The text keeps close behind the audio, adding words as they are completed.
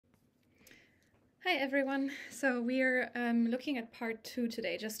Hi everyone. So we're looking at part 2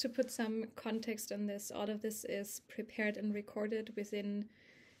 today. Just to put some context on this, all of this is prepared and recorded within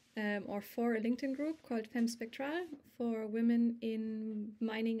or for a LinkedIn group called spectral for women in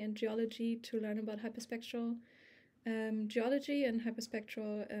mining and geology to learn about hyperspectral geology and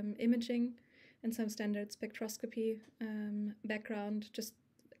hyperspectral imaging and some standard spectroscopy background, just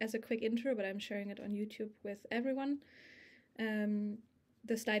as a quick intro, but I'm sharing it on YouTube with everyone.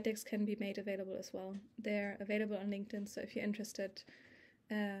 The slide decks can be made available as well. They're available on LinkedIn, so if you're interested,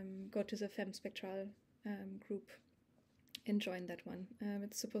 go to the spectral group and join that one.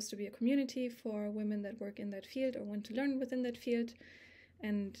 It's supposed to be a community for women that work in that field or want to learn within that field,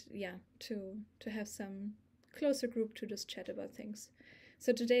 and yeah, to have some closer group to just chat about things.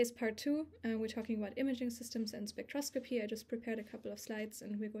 So today is part 2. We're talking about imaging systems and spectroscopy. I just prepared a couple of slides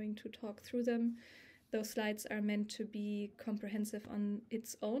and we're going to talk through them. Those slides are meant to be comprehensive on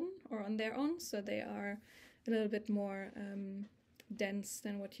its own or on their own, so they are a little bit more dense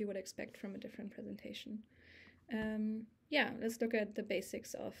than what you would expect from a different presentation. Yeah, let's look at the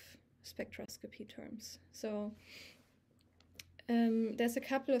basics of spectroscopy terms. So there's a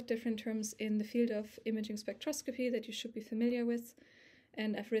couple of different terms in the field of imaging spectroscopy that you should be familiar with,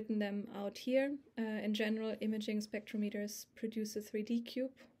 and I've written them out here. In general, imaging spectrometers produce a 3D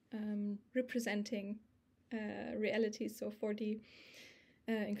cube representing reality, so 4D,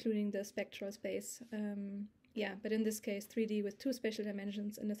 including the spectral space. But in this case, 3D with 2 spatial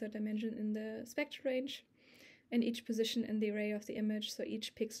dimensions and a 3rd dimension in the spectral range, and each position in the array of the image, so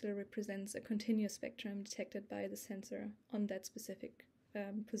each pixel represents a continuous spectrum detected by the sensor on that specific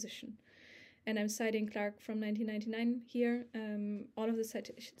position. And I'm citing Clark from 1999 here. All of the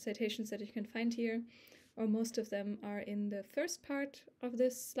citations that you can find here, or most of them, are in the first part of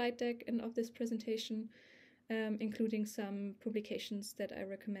this slide deck and of this presentation, including some publications that I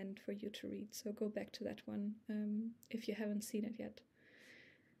recommend for you to read. So go back to that one if you haven't seen it yet.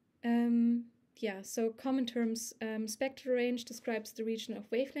 So common terms. Spectral range describes the region of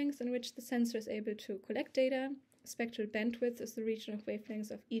wavelengths in which the sensor is able to collect data. Spectral bandwidth is the region of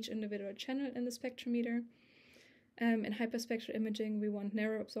wavelengths of each individual channel in the spectrometer. In hyperspectral imaging, we want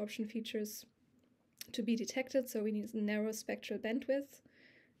narrow absorption features to be detected, so we need narrow spectral bandwidth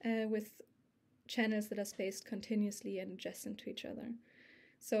with channels that are spaced continuously and adjacent to each other.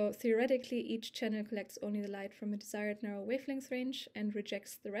 So theoretically, each channel collects only the light from a desired narrow wavelength range and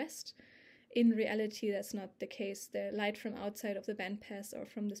rejects the rest. In reality, that's not the case. The light from outside of the bandpass or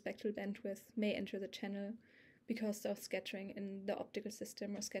from the spectral bandwidth may enter the channel because of scattering in the optical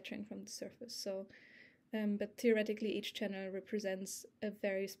system or scattering from the surface. So but theoretically, each channel represents a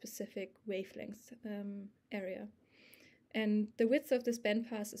very specific wavelength area. And the width of this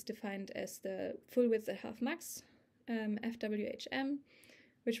bandpass is defined as the full width at half max, FWHM,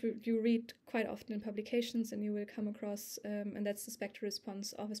 which you read quite often in publications and you will come across, and that's the spectral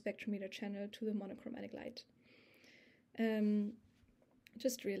response of a spectrometer channel to the monochromatic light.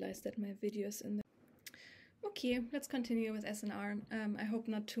 Just realized that my video is in the... Okay, let's continue with SNR. I hope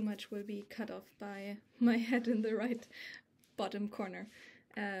not too much will be cut off by my head in the right bottom corner.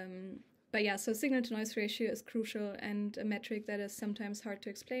 But yeah, so signal-to-noise ratio is crucial and a metric that is sometimes hard to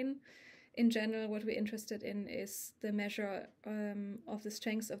explain. In general, what we're interested in is the measure of the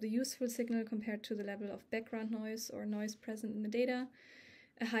strength of the useful signal compared to the level of background noise or noise present in the data.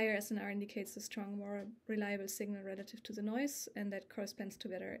 A higher SNR indicates a strong, more reliable signal relative to the noise, and that corresponds to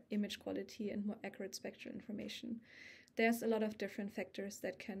better image quality and more accurate spectral information. There's a lot of different factors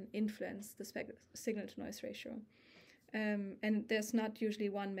that can influence the signal-to-noise ratio. And there's not usually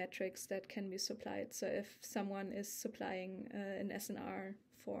one metrics that can be supplied. So if someone is supplying an SNR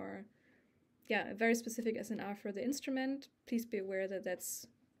for, a very specific SNR for the instrument, please be aware that that's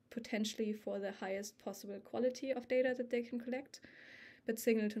potentially for the highest possible quality of data that they can collect. But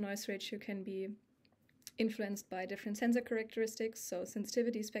signal-to-noise ratio can be influenced by different sensor characteristics, so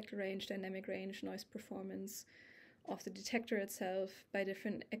sensitivity, spectral range, dynamic range, noise performance of the detector itself, by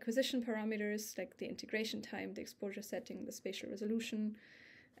different acquisition parameters like the integration time, the exposure setting, the spatial resolution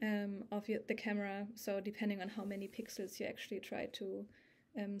of the camera. So depending on how many pixels you actually try to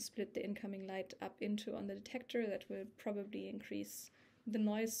split the incoming light up into on the detector, that will probably increase the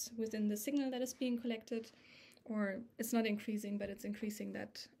noise within the signal that is being collected. Or it's not increasing, but it's increasing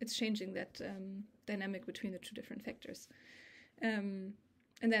that, it's changing that dynamic between the 2 different factors. And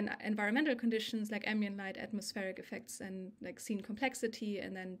then environmental conditions like ambient light, atmospheric effects, and like scene complexity,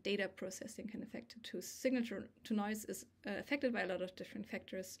 and then data processing can affect it too. Signal to noise is affected by a lot of different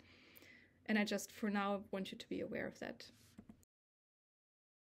factors. And I just, for now, want you to be aware of that.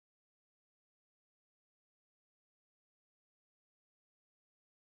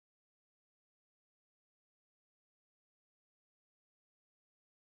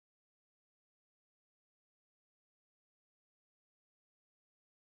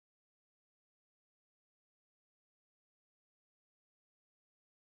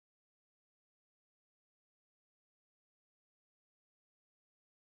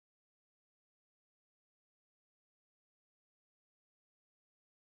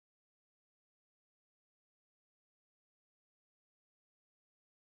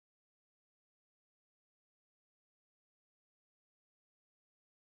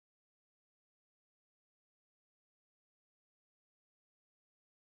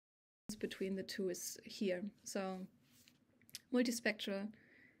 between the two is here. So multispectral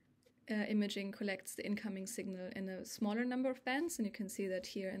imaging collects the incoming signal in a smaller number of bands, and you can see that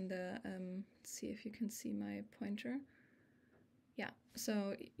here in the, let's see if you can see my pointer. Yeah,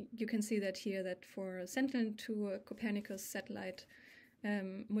 so you can see that here that for Sentinel-2 Copernicus satellite,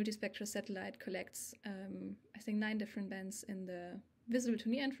 multispectral satellite collects, I think 9 different bands in the visible to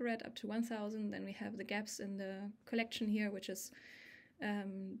near infrared up to 1000. Then we have the gaps in the collection here, which is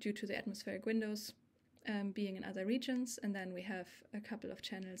due to the atmospheric windows being in other regions. And then we have a couple of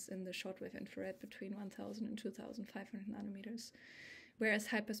channels in the shortwave infrared between 1000 and 2500 nanometers. Whereas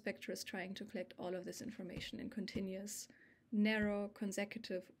hyperspectral is trying to collect all of this information in continuous, narrow,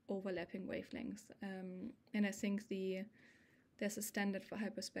 consecutive, overlapping wavelengths. And I think there's a standard for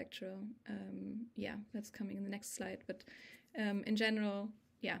hyperspectral. Yeah, that's coming in the next slide. But in general,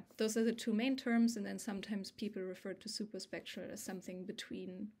 yeah, those are the two main terms. And then sometimes people refer to superspectral as something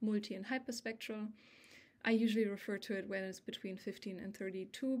between multi and hyperspectral. I usually refer to it when it's between 15 and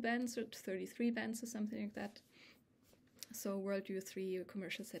 32 bands or 33 bands or something like that. So Worldview 3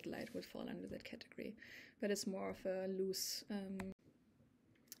 commercial satellite would fall under that category, but it's more of a loose,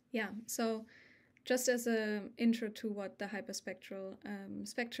 yeah. So just as an intro to what the hyperspectral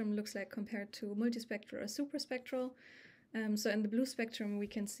spectrum looks like compared to multispectral or superspectral. So in the blue spectrum, we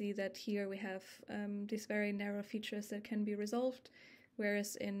can see that here we have these very narrow features that can be resolved,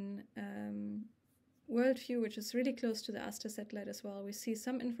 whereas in Worldview, which is really close to the Aster satellite as well, we see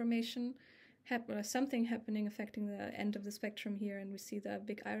some information or something happening affecting the end of the spectrum here, and we see the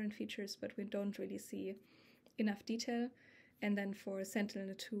big iron features, but we don't really see enough detail. And then for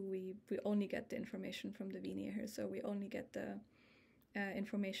Sentinel-2, we only get the information from the VNIR here, so we only get the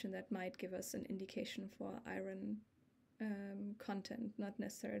information that might give us an indication for iron content, not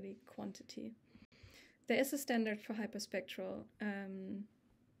necessarily quantity. There is a standard for hyperspectral,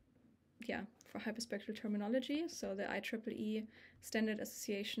 for hyperspectral terminology. So the IEEE Standard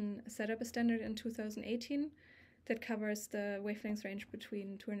Association set up a standard in 2018 that covers the wavelength range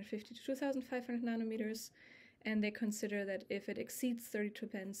between 250 to 2500 nanometers. And they consider that if it exceeds 32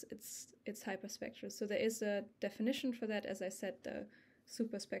 bands, it's hyperspectral. So there is a definition for that. As I said, the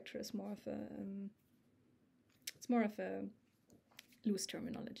superspectral is more of a loose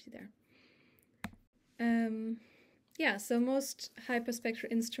terminology there. Yeah, so most hyperspectral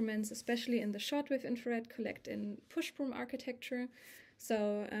instruments, especially in the shortwave infrared, collect in push-broom architecture.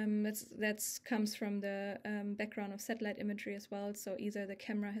 So that comes from the background of satellite imagery as well. So either the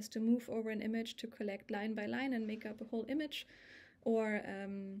camera has to move over an image to collect line by line and make up a whole image, or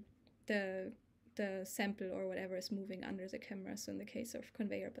the sample or whatever is moving under the camera. So in the case of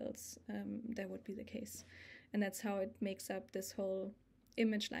conveyor belts, that would be the case. And that's how it makes up this whole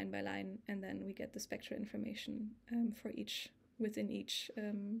image line by line, and then we get the spectral information for within each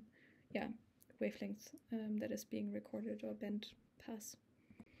wavelength that is being recorded or band pass.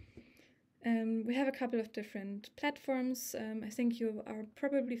 We have a couple of different platforms. I think you are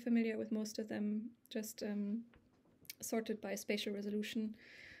probably familiar with most of them, just sorted by spatial resolution,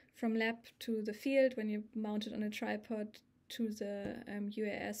 from lab to the field when you mount it on a tripod, to the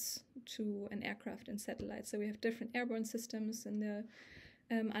UAS, to an aircraft and satellite. So we have different airborne systems and the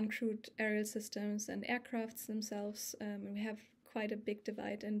uncrewed aerial systems and aircrafts themselves. And we have quite a big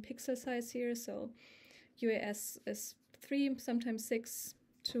divide in pixel size here. So UAS is 3, sometimes 6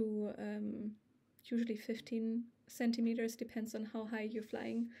 to usually 15 centimeters, depends on how high you're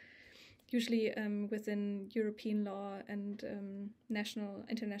flying. Usually within European law and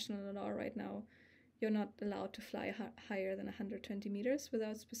international law right now, you're not allowed to fly higher than 120 meters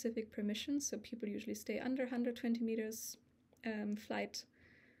without specific permission. So people usually stay under 120 meters flight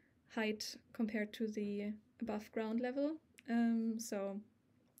height compared to the above ground level. So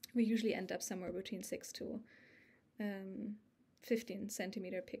we usually end up somewhere between 6 to 15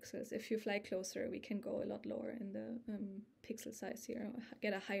 centimeter pixels. If you fly closer, we can go a lot lower in the pixel size here,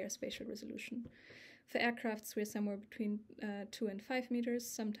 get a higher spatial resolution. For aircrafts, we're somewhere between 2 and 5 meters,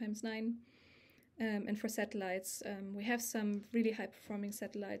 sometimes 9. And for satellites, we have some really high-performing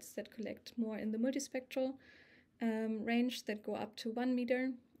satellites that collect more in the multispectral range that go up to 1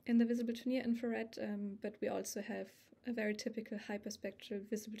 meter in the visible to near infrared, but we also have a very typical hyperspectral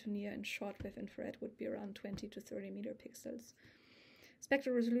visible to near and shortwave infrared would be around 20 to 30 meter pixels.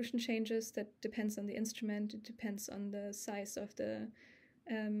 Spectral resolution changes, that depends on the instrument, it depends on the size of the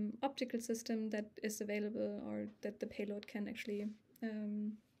optical system that is available or that the payload can actually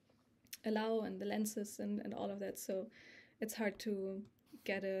allow, and the lenses and all of that. So it's hard to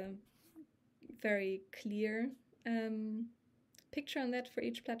get a very clear picture on that for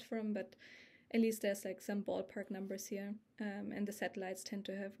each platform, but at least there's like some ballpark numbers here, and the satellites tend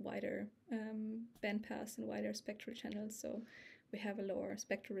to have wider bandpass and wider spectral channels, so we have a lower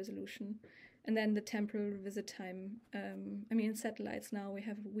spectral resolution. And then the temporal revisit time, in satellites now we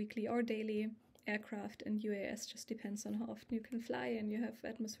have weekly or daily. Aircraft and UAS just depends on how often you can fly and you have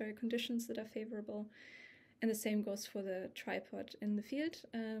atmospheric conditions that are favorable. And the same goes for the tripod in the field,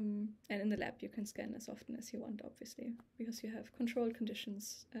 and in the lab you can scan as often as you want, obviously, because you have controlled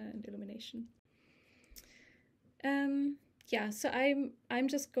conditions and illumination. So I'm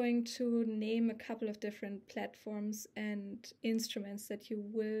just going to name a couple of different platforms and instruments that you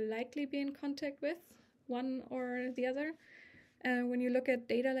will likely be in contact with, one or the other, when you look at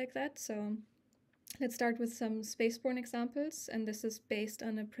data like that. So let's start with some spaceborne examples, and this is based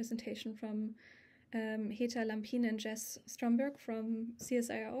on a presentation from Heta Lampin and Jess Stromberg from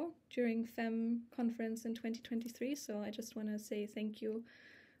CSIRO during FEM conference in 2023. So I just want to say thank you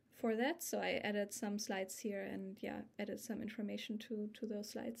for that. So I added some slides here and added some information to those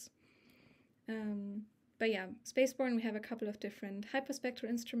slides. Spaceborne, we have a couple of different hyperspectral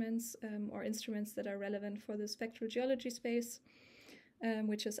instruments or instruments that are relevant for the spectral geology space,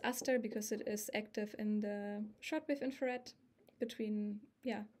 which is ASTER because it is active in the shortwave infrared between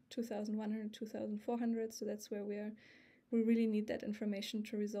 2100 2400. So that's where we really need that information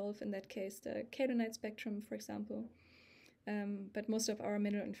to resolve, in that case, the Cadonite spectrum, for example. But most of our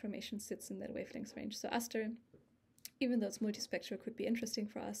mineral information sits in that wavelength range. So ASTER, even though it's multispectral, could be interesting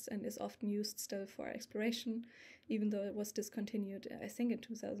for us and is often used still for exploration, even though it was discontinued, I think, in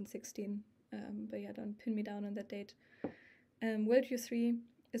 2016. Don't pin me down on that date. Worldview 3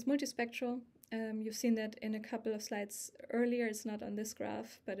 is multispectral. You've seen that in a couple of slides earlier. It's not on this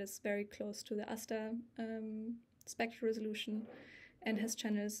graph, but it's very close to the ASTER spectral resolution and has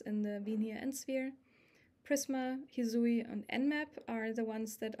channels in the Venier and sphere. Prisma, Hisui, and Nmap are the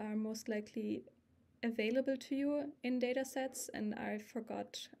ones that are most likely available to you in datasets, and I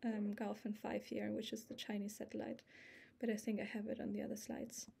forgot Gaofen 5 here, which is the Chinese satellite, but I think I have it on the other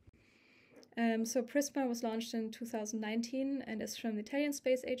slides. So Prisma was launched in 2019 and is from the Italian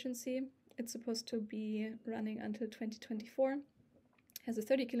Space Agency. It's supposed to be running until 2024. Has a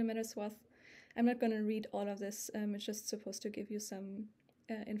 30-kilometer swath. I'm not going to read all of this. It's just supposed to give you some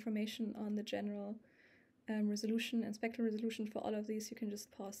information on the general resolution and spectral resolution for all of these. You can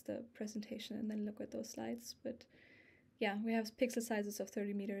just pause the presentation and then look at those slides. But we have pixel sizes of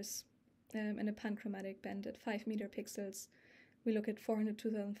 30 meters and a panchromatic band at 5 meter pixels. We look at 400 to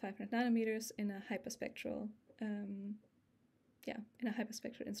 2500 nanometers in a hyperspectral,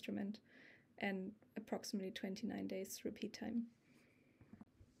 instrument, and approximately 29 days repeat time.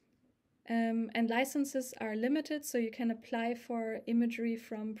 And licenses are limited, so you can apply for imagery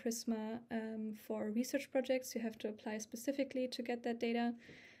from Prisma for research projects. You have to apply specifically to get that data.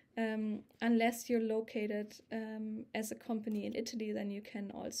 Unless you're located as a company in Italy, then you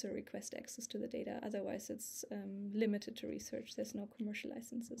can also request access to the data. Otherwise, it's limited to research. There's no commercial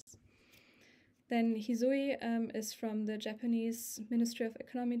licenses. Then Hisui is from the Japanese Ministry of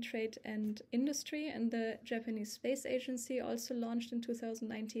Economy, Trade and Industry, and the Japanese Space Agency also launched in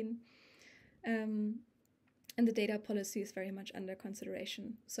 2019. And the data policy is very much under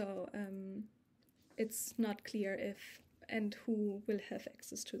consideration. So it's not clear if and who will have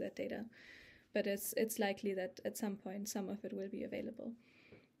access to that data, but it's likely that at some point some of it will be available.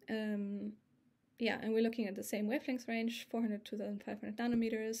 And we're looking at the same wavelength range, 400 to 2500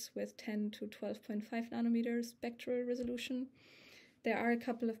 nanometers with 10 to 12.5 nanometers spectral resolution. There are a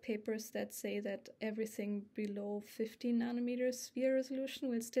couple of papers that say that everything below 15 nanometers sphere resolution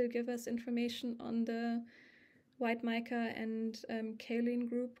will still give us information on the white mica and kaolin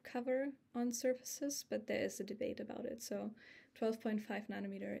group cover on surfaces, but there is a debate about it. So 12.5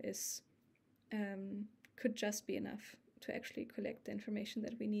 nanometer is could just be enough to actually collect the information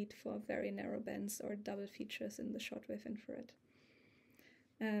that we need for very narrow bands or double features in the shortwave infrared.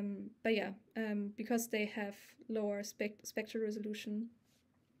 Because they have lower spectral resolution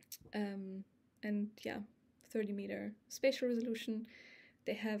and 30 meter spatial resolution,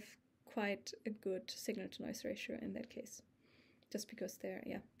 they have quite a good signal to noise ratio in that case, just because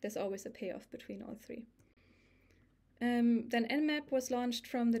there's always a payoff between all three. Then Nmap was launched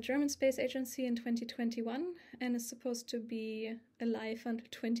from the German Space Agency in 2021 and is supposed to be alive until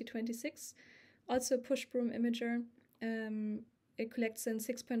 2026. Also a push broom imager. It collects in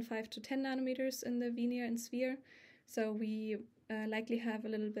 6.5 to 10 nanometers in the Venier and sphere. So we likely have a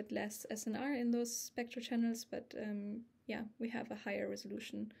little bit less SNR in those spectral channels, but we have a higher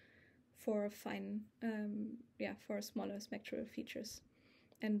resolution for for smaller spectral features.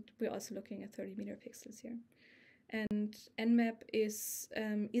 And we're also looking at 30 meter pixels here. And Nmap is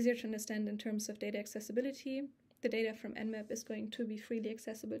easier to understand in terms of data accessibility. The data from Nmap is going to be freely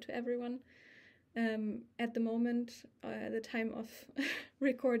accessible to everyone. At the moment, the time of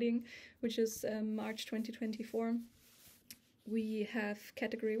recording, which is March 2024, we have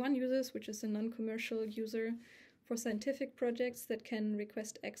Category 1 users, which is a non-commercial user for scientific projects that can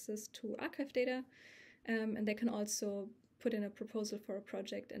request access to archive data, and they can also put in a proposal for a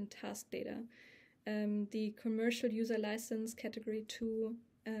project and task data. The commercial user license, Category 2,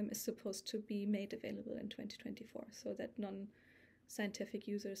 is supposed to be made available in 2024, so that non-scientific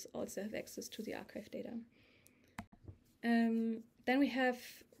users also have access to the archive data. Then we have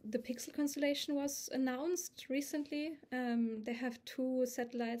the Pixel constellation was announced recently. They have 2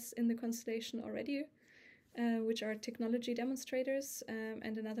 satellites in the constellation already, which are technology demonstrators,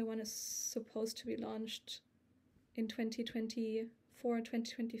 and another one is supposed to be launched in 2024,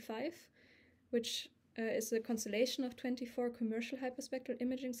 2025, which is a constellation of 24 commercial hyperspectral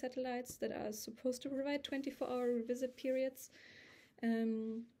imaging satellites that are supposed to provide 24-hour revisit periods.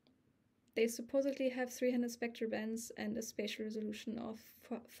 They supposedly have 300 spectral bands and a spatial resolution of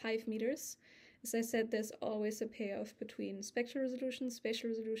 5 meters. As I said, there's always a payoff between spectral resolution, spatial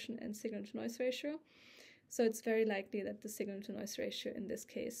resolution, and signal-to-noise ratio. So it's very likely that the signal-to-noise ratio in this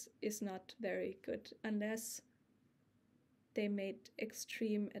case is not very good, unless they made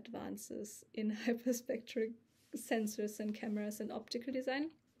extreme advances in hyperspectral sensors and cameras and optical design.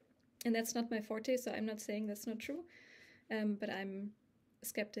 And that's not my forte, so I'm not saying that's not true. But I'm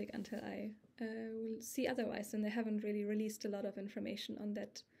skeptic until I will see otherwise, and they haven't really released a lot of information on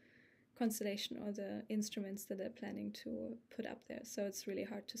that constellation or the instruments that they're planning to put up there, so it's really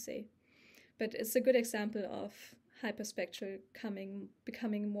hard to say. But it's a good example of hyperspectral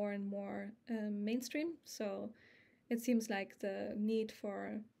becoming more and more mainstream, so it seems like the need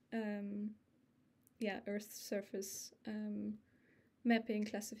for Earth's surface mapping,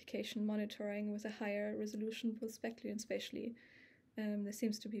 classification, monitoring with a higher resolution, both spectrally and spatially, there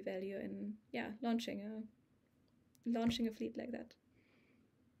seems to be value in launching a fleet like that.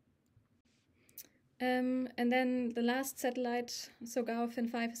 And then the last satellite, so GAOFIN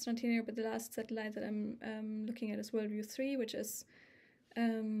 5 is not here, but the last satellite that I'm looking at is WorldView 3, which is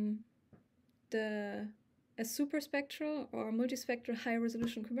a superspectral or multispectral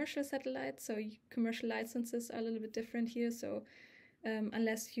high-resolution commercial satellite. So commercial licenses are a little bit different here. So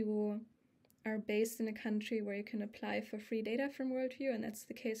unless you are based in a country where you can apply for free data from WorldView, and that's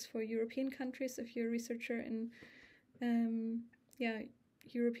the case for European countries. If you're a researcher in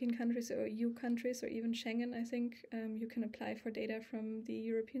European countries or EU countries or even Schengen, I think you can apply for data from the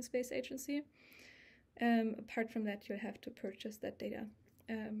European Space Agency. Apart from that, you'll have to purchase that data.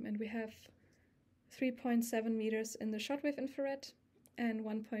 And we have 3.7 meters in the shortwave infrared and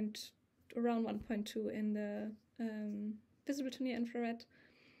around 1.2 in the visible to near infrared.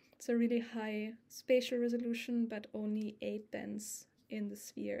 So really high spatial resolution, but only 8 bands in the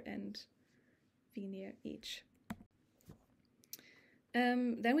sphere and V-near each.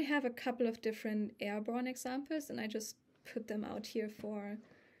 Then we have a couple of different airborne examples, and I just put them out here for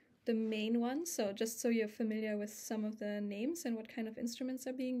the main ones. So just so you're familiar with some of the names and what kind of instruments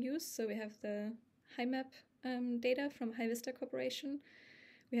are being used. So we have the HIMAP data from HiVista Corporation.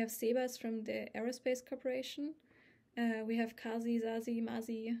 We have SEBAS from the Aerospace Corporation. We have CASI, ZASI,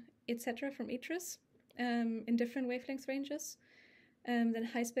 MASI, etc. from ITRIS in different wavelength ranges. Then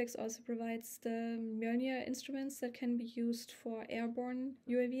HiSpecs also provides the Mjolnir instruments that can be used for airborne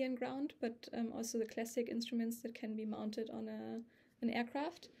UAV and ground, but also the classic instruments that can be mounted on an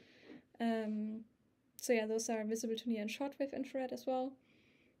aircraft. Those are visible to near and shortwave infrared as well.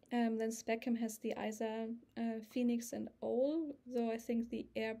 Then SpecChem has the ISA, Phoenix, and OL, though I think the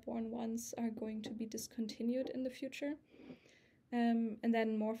airborne ones are going to be discontinued in the future. And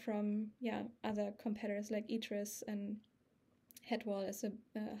then more from other competitors like ITRIS and Headwall as a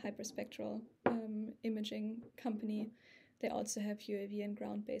hyperspectral imaging company. They also have UAV and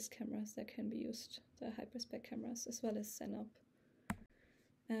ground-based cameras that can be used, the hyperspec cameras, as well as Zenop.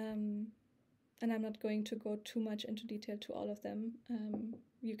 And I'm not going to go too much into detail to all of them.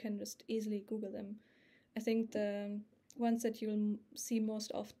 You can just easily Google them. I think the ones that you'll see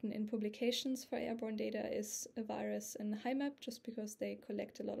most often in publications for airborne data is Avaris and HIMAP, just because they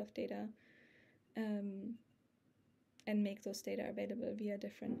collect a lot of data and make those data available via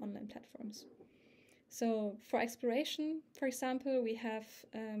different online platforms. So for exploration, for example, we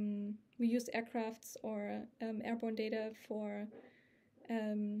use aircrafts or airborne data for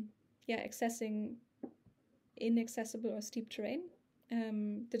accessing inaccessible or steep terrain.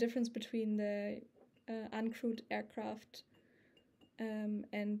 The difference between the uncrewed aircraft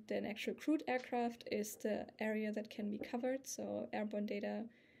and an actual crewed aircraft is the area that can be covered. So airborne data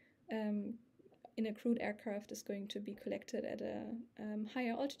in a crewed aircraft is going to be collected at a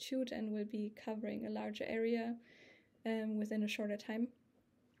higher altitude and will be covering a larger area within a shorter time.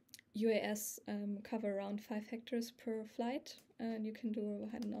 UAS cover around 5 hectares per flight, and you can do,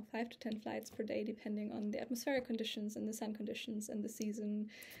 I don't know, 5 to 10 flights per day depending on the atmospheric conditions and the sun conditions and the season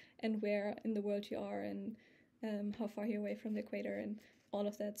and where in the world you are and how far you're away from the equator and all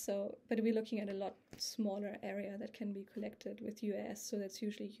of that. So, but we're looking at a lot smaller area that can be collected with UAS, so that's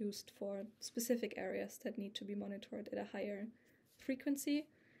usually used for specific areas that need to be monitored at a higher frequency.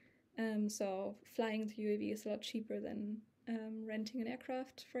 So flying the UAV is a lot cheaper than renting an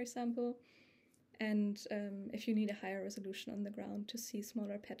aircraft, for example. And if you need a higher resolution on the ground to see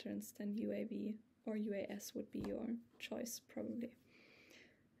smaller patterns, then UAV or UAS would be your choice, probably.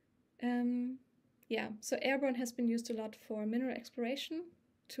 Yeah, so airborne has been used a lot for mineral exploration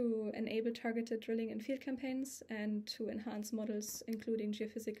to enable targeted drilling and field campaigns and to enhance models, including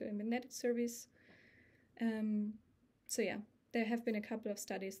geophysical and magnetic surveys. So yeah, there have been a couple of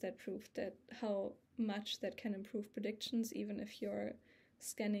studies that proved that how much that can improve predictions, even if your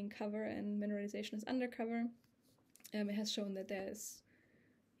scanning cover and mineralization is undercover. It has shown that there is,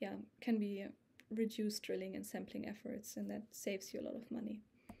 can be reduced drilling and sampling efforts, and that saves you a lot of money.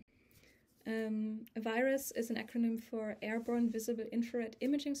 VIRUS is an acronym for Airborne Visible Infrared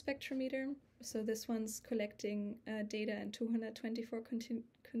Imaging Spectrometer. So this one's collecting data in 224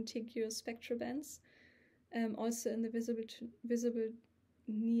 contiguous spectral bands, also in the visible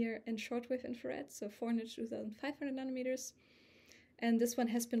near and shortwave infrared, so 400 to 2500 nanometers. And this one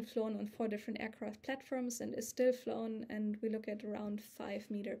has been flown on 4 different aircraft platforms and is still flown, and we look at around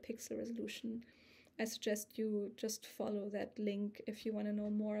 5-meter pixel resolution. I suggest you just follow that link if you want to know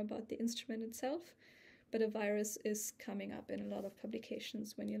more about the instrument itself, but a VIRUS is coming up in a lot of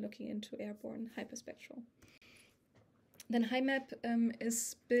publications when you're looking into airborne hyperspectral. Then HIMAP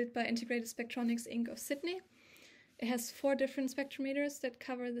is built by Integrated Spectronics Inc. of Sydney. It has 4 different spectrometers that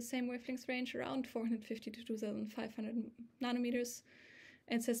cover the same wavelength range, around 450 to 2500 nanometers.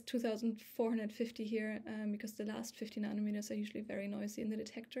 It says 2450 here because the last 50 nanometers are usually very noisy in the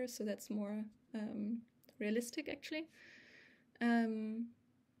detector, so that's more realistic actually. And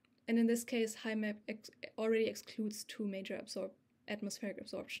in this case, HIMAP already excludes 2 major atmospheric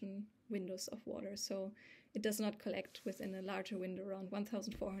absorption windows of water, so it does not collect within a larger window around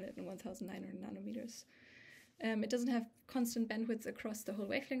 1400 and 1900 nanometers. It doesn't have constant bandwidth across the whole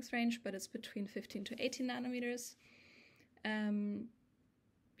wavelength range, but it's between 15 to 18 nanometers.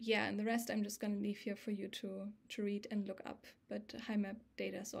 And the rest I'm just going to leave here for you to read and look up. But HIMAP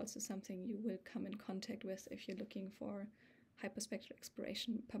data is also something you will come in contact with if you're looking for hyperspectral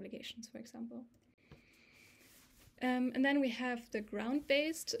exploration publications, for example. And then we have the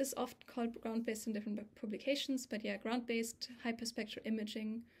ground-based, is often called ground-based in different publications, but yeah, ground-based hyperspectral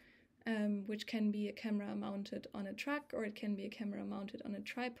imaging, which can be a camera mounted on a truck, or it can be a camera mounted on a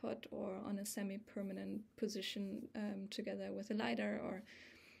tripod or on a semi-permanent position together with a LiDAR, or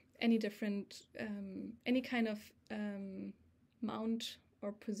any different, any kind of mount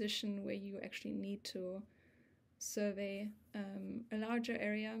or position where you actually need to survey a larger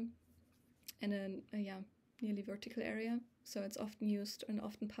area and a nearly vertical area. So it's often used and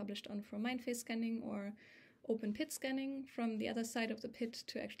often published on for mine face scanning or open pit scanning from the other side of the pit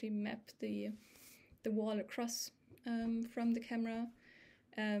to actually map the wall across from the camera.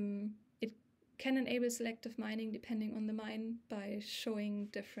 It can enable selective mining depending on the mine by showing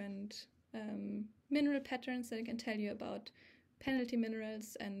different mineral patterns that it can tell you about penalty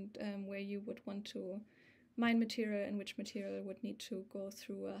minerals and where you would want to mine material and which material would need to go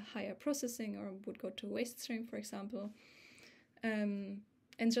through a higher processing or would go to waste stream, for example. And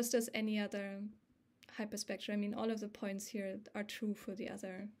just as any other hyperspectral, I mean, all of the points here are true for the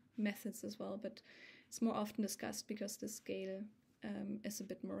other methods as well, but it's more often discussed because the scale is a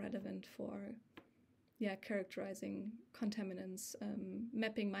bit more relevant for characterizing contaminants.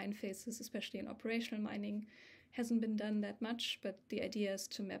 Mapping mine faces, especially in operational mining, hasn't been done that much, but the idea is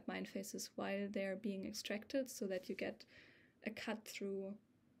to map mine faces while they're being extracted so that you get a cut through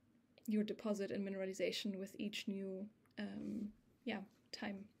your deposit and mineralization with each new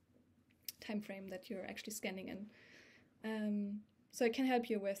time frame that you're actually scanning in. So it can help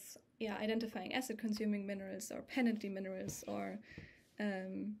you with identifying acid consuming minerals or penalty minerals, or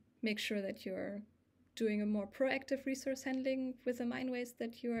make sure that you're doing a more proactive resource handling with the mine waste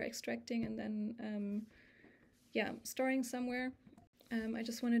that you are extracting and then storing somewhere. I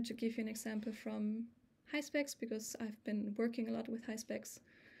just wanted to give you an example from HiSpecs because I've been working a lot with HiSpecs,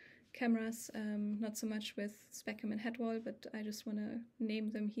 cameras, not so much with Spectrum and Headwall, but I just want to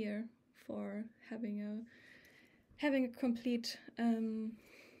name them here for having a complete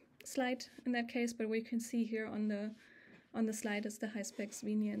slide in that case. But what you can see here on the slide is the high-spec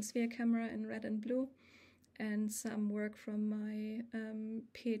Xenia and Sphere camera in red and blue, and some work from my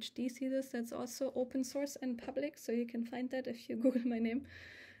PhD thesis that's also open source and public, so you can find that if you Google my name.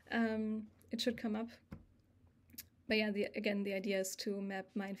 It should come up. But yeah, again, the idea is to map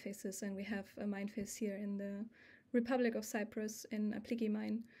mine faces, and we have a mine face here in the Republic of Cyprus in Apliki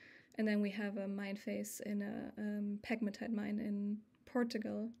mine, and then we have a mine face in a pegmatite mine in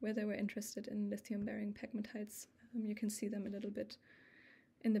Portugal, where they were interested in lithium-bearing pegmatites. You can see them a little bit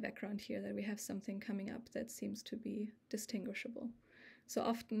in the background here, that we have something coming up that seems to be distinguishable. So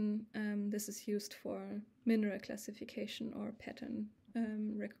often this is used for mineral classification or pattern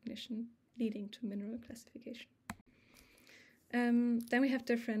recognition, leading to mineral classification. Then we have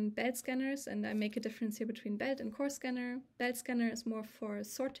different belt scanners, and I make a difference here between belt and core scanner. Belt scanner is more for a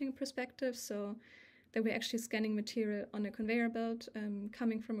sorting perspective, so that we're actually scanning material on a conveyor belt,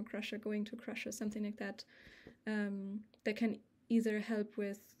 coming from a crusher, going to a crusher, something like that. That can either help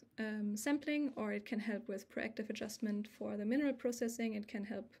with sampling, or it can help with proactive adjustment for the mineral processing. It can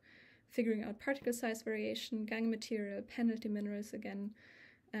help figuring out particle size variation, gangue material, penalty minerals again.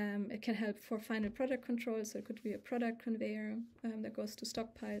 It can help for final product control, so it could be a product conveyor that goes to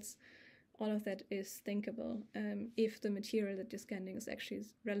stockpiles. All of that is thinkable if the material that you're scanning is actually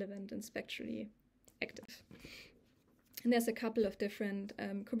relevant and spectrally active. And there's a couple of different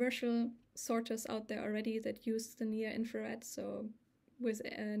commercial sorters out there already that use the near infrared. So with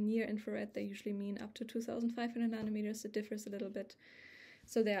near infrared, they usually mean up to 2,500 nanometers. It differs a little bit.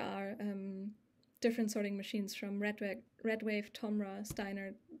 So there are different sorting machines from Redwave, Tomra,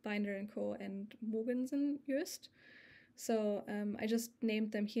 Steiner, Binder & Co. and Mogensen Just. So I just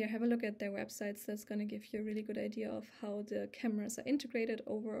named them here. Have a look at their websites. That's going to give you a really good idea of how the cameras are integrated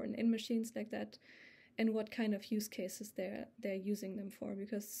over and in machines like that, and what kind of use cases they're using them for.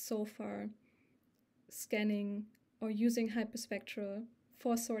 Because so far, scanning or using hyperspectral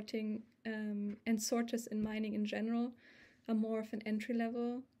for sorting and sorters in mining in general are more of an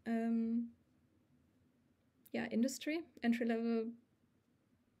entry-level industry, entry-level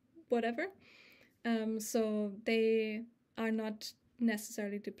whatever. So they are not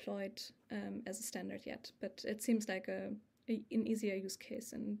necessarily deployed as a standard yet, but it seems like an easier use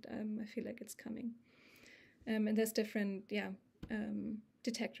case, and I feel like it's coming. And there's different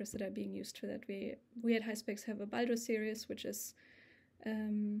detectors that are being used for that. We at HiSpecs have a Baldo series, which is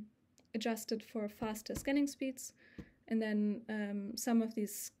adjusted for faster scanning speeds. And then some of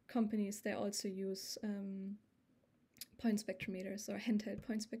these companies, they also use point spectrometers or handheld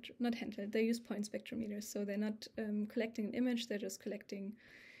point not handheld, they use point spectrometers. So they're not collecting an image, they're just collecting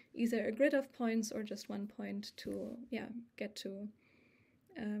either a grid of points or just one point to get to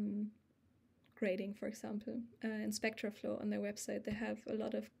grading, for example. In SpectraFlow on their website, they have a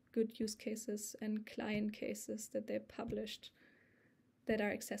lot of good use cases and client cases that they published that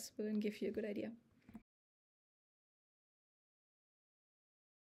are accessible and give you a good idea.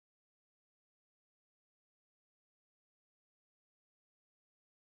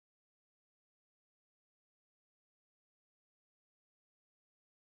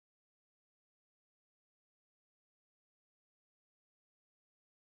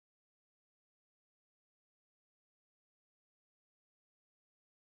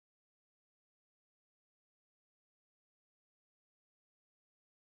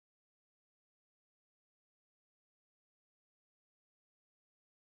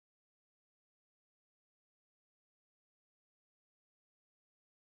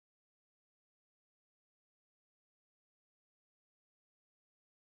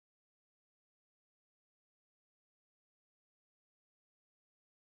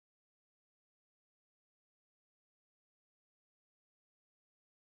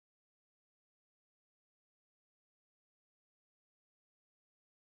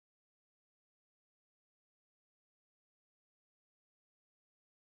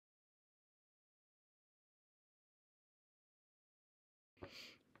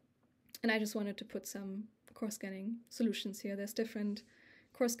 And I just wanted to put some core scanning solutions here. There's different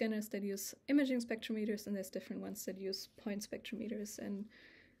core scanners that use imaging spectrometers, and there's different ones that use point spectrometers. And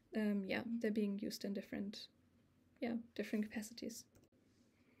they're being used in different capacities.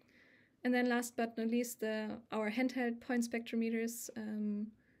 And then last but not least, our handheld point spectrometers,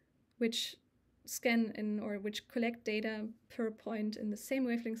 which scan or which collect data per point in the same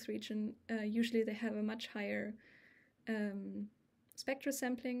wavelength region. Usually they have a much higher spectral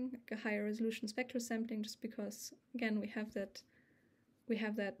sampling, like a higher resolution spectral sampling, just because, again, we we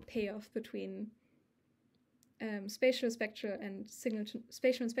have that payoff between spatial and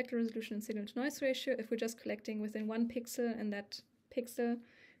spectral resolution and signal to noise ratio. If we're just collecting within 1 pixel, and that pixel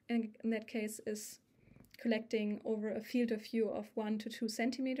in that case is collecting over a field of view of 1 to 2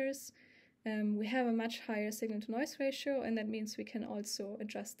 centimeters, we have a much higher signal to noise ratio, and that means we can also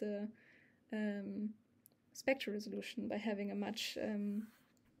adjust the spectral resolution by having a much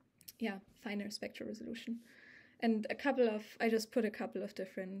finer spectral resolution. And I just put a couple of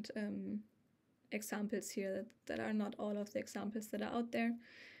different examples here that are not all of the examples that are out there.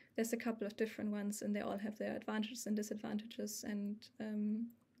 There's a couple of different ones, and they all have their advantages and disadvantages, and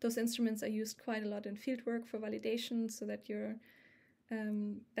those instruments are used quite a lot in fieldwork for validation, so that you're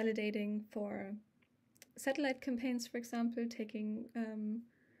validating for satellite campaigns, for example, taking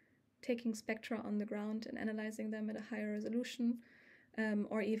spectra on the ground and analyzing them at a higher resolution,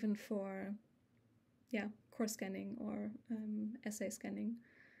 or even for core scanning or assay scanning.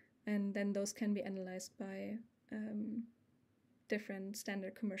 And then those can be analyzed by different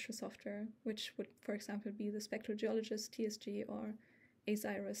standard commercial software, which would, for example, be the Spectral Geologist, TSG, or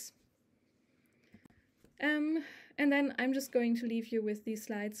ASIRIS. And then I'm just going to leave you with these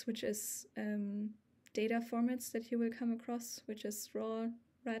slides, which is data formats that you will come across, which is raw,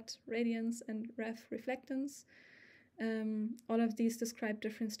 RAT, radiance, and REF reflectance. All of these describe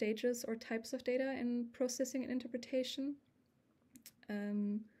different stages or types of data in processing and interpretation.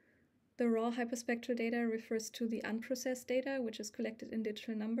 The raw hyperspectral data refers to the unprocessed data, which is collected in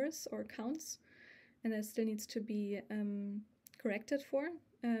digital numbers or counts, and that still needs to be corrected for,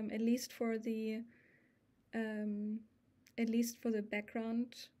 at least for the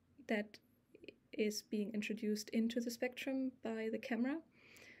background that is being introduced into the spectrum by the camera.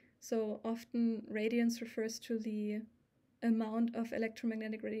 So often radiance refers to the amount of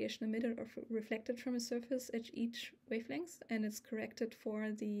electromagnetic radiation emitted or reflected from a surface at each wavelength, and it's corrected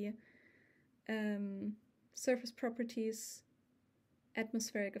for the surface properties,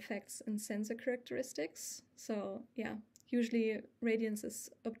 atmospheric effects, and sensor characteristics. So usually radiance is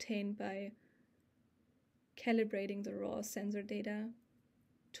obtained by calibrating the raw sensor data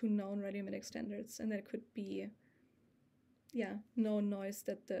to known radiometric standards, and that could be known noise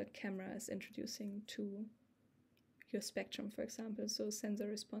that the camera is introducing to your spectrum, for example. So sensor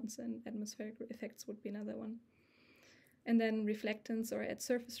response and atmospheric effects would be another one. And then reflectance or at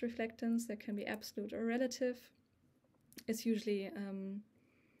surface reflectance, that can be absolute or relative. It's usually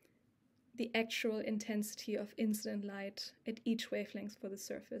the actual intensity of incident light at each wavelength for the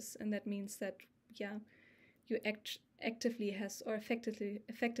surface, and that means that you effectively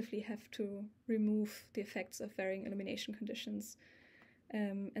have to remove the effects of varying illumination conditions.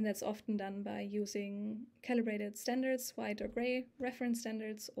 And that's often done by using calibrated standards, white or gray reference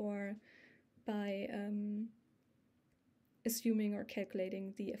standards, or by assuming or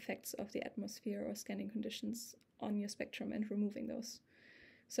calculating the effects of the atmosphere or scanning conditions on your spectrum and removing those.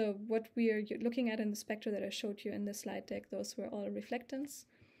 So what we are looking at in the spectra that I showed you in the slide deck, those were all reflectance.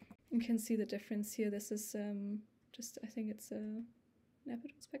 You can see the difference here. This is I think it's an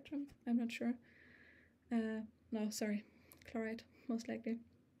epitope spectrum. I'm not sure. No, sorry, chloride, most likely.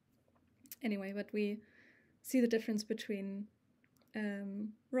 Anyway, but we see the difference between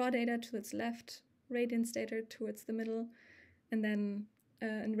raw data to its left, radiance data towards the middle, and then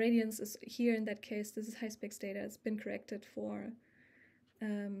and radiance is here in that case. This is high specs data. It's been corrected for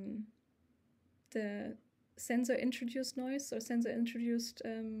the sensor introduced noise or sensor introduced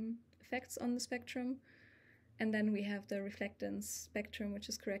effects on the spectrum. And then we have the reflectance spectrum, which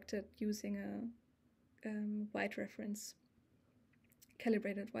is corrected using a white reference,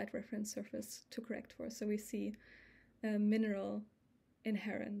 calibrated white reference surface to correct for. So we see mineral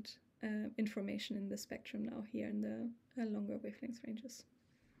inherent information in the spectrum now here in the longer wavelength ranges.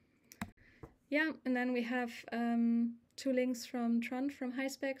 Yeah, and then we have 2 links from Trond from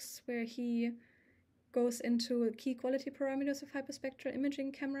HiSpecs, where he goes into key quality parameters of hyperspectral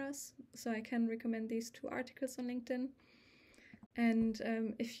imaging cameras. So I can recommend these 2 articles on LinkedIn. And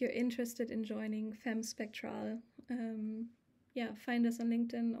if you're interested in joining FEM Spectral, find us on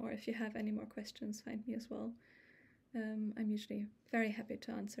LinkedIn, or if you have any more questions, find me as well. I'm usually very happy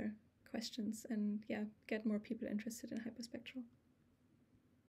to answer questions and get more people interested in hyperspectral.